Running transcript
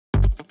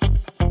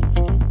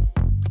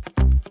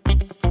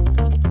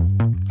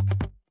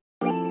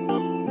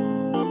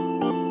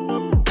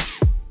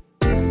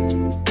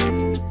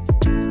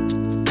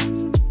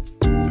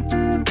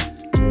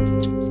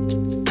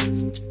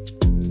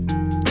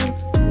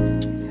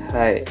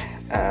Hi,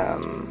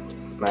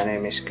 my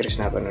name is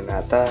KRISHNA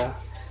DINATA.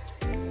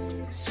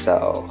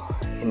 So,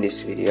 in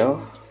this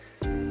video,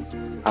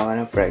 I want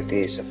to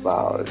practice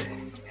about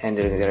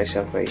handling the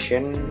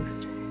reservation.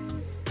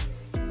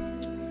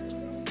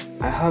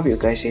 I hope you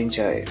guys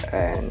enjoy,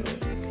 and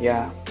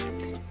yeah,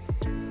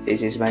 this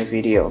is my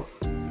video.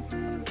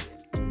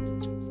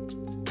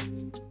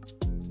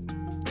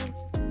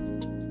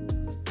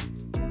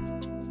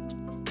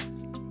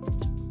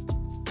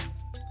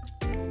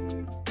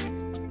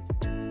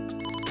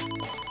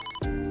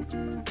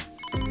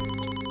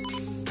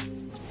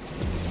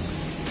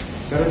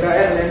 Garuda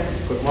Airlines,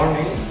 good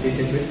morning. This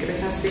is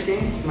KRISHNA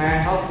speaking. May I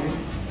help you?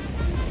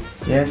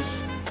 Yes.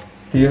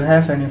 Do you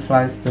have any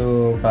flights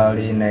to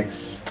Bali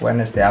next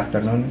Wednesday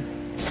afternoon?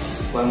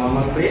 One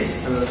moment please,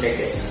 I will check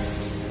it.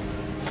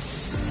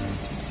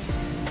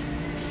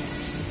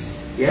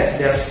 Yes,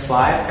 there's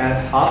flight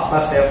at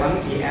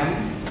 7:30 p.m.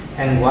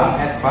 and one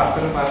at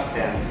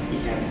 10:15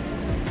 p.m.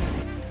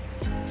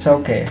 It's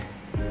okay.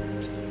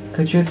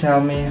 Could you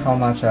tell me how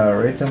much a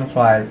return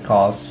flight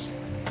costs?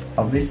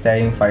 I'll be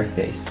staying 5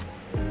 days.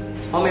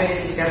 How many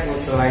tickets would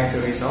you like to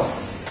reserve?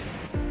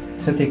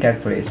 2 tickets,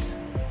 please.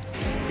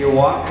 You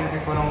want an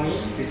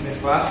economy, business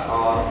class,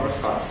 or first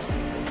class?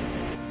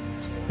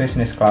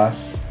 Business class.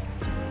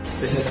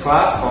 Business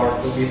class for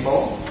 2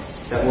 people,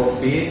 that would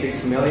be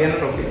 6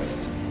 million rupees.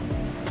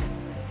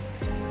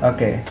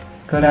 Okay.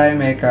 Could I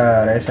make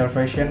a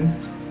reservation?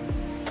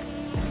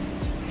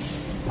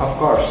 Of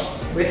course.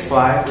 Which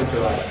flight would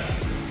you like?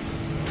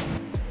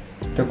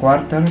 The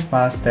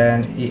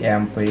 10:15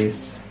 a.m.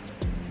 please.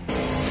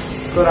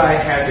 Could I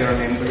have your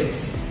name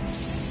please?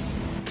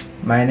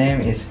 My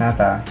name is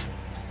Nata.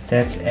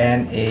 That's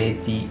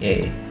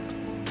N-A-T-A.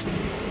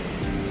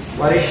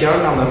 What is your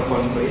number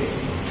phone please?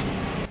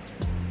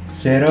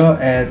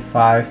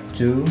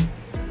 0852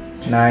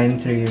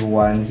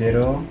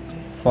 9310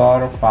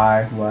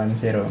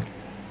 4510.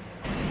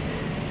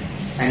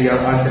 And your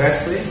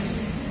address please?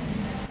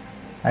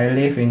 I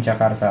live in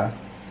Jakarta.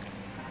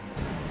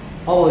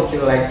 How would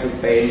you like to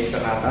pay,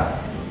 Mr. Nata?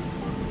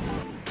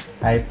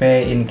 I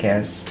pay in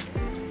cash.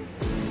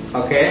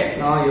 Okay,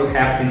 now you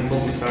have been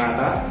booked, Mr.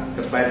 Nata.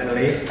 The flight will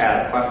leave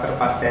at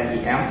 10:15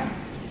 p.m.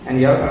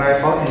 and your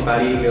arrival in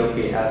Bali will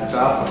be at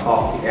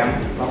 12 p.m.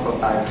 local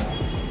time.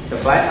 The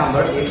flight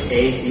number is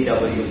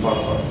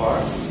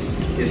ACW444.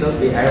 You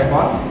should be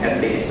airport at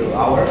least 2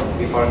 hours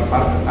before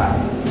departure time.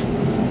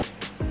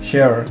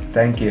 Sure,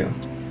 thank you.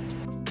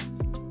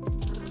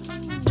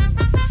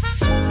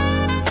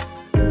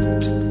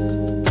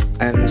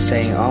 I'm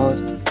saying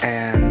out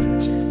and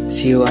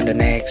see you on the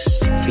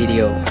next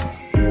video.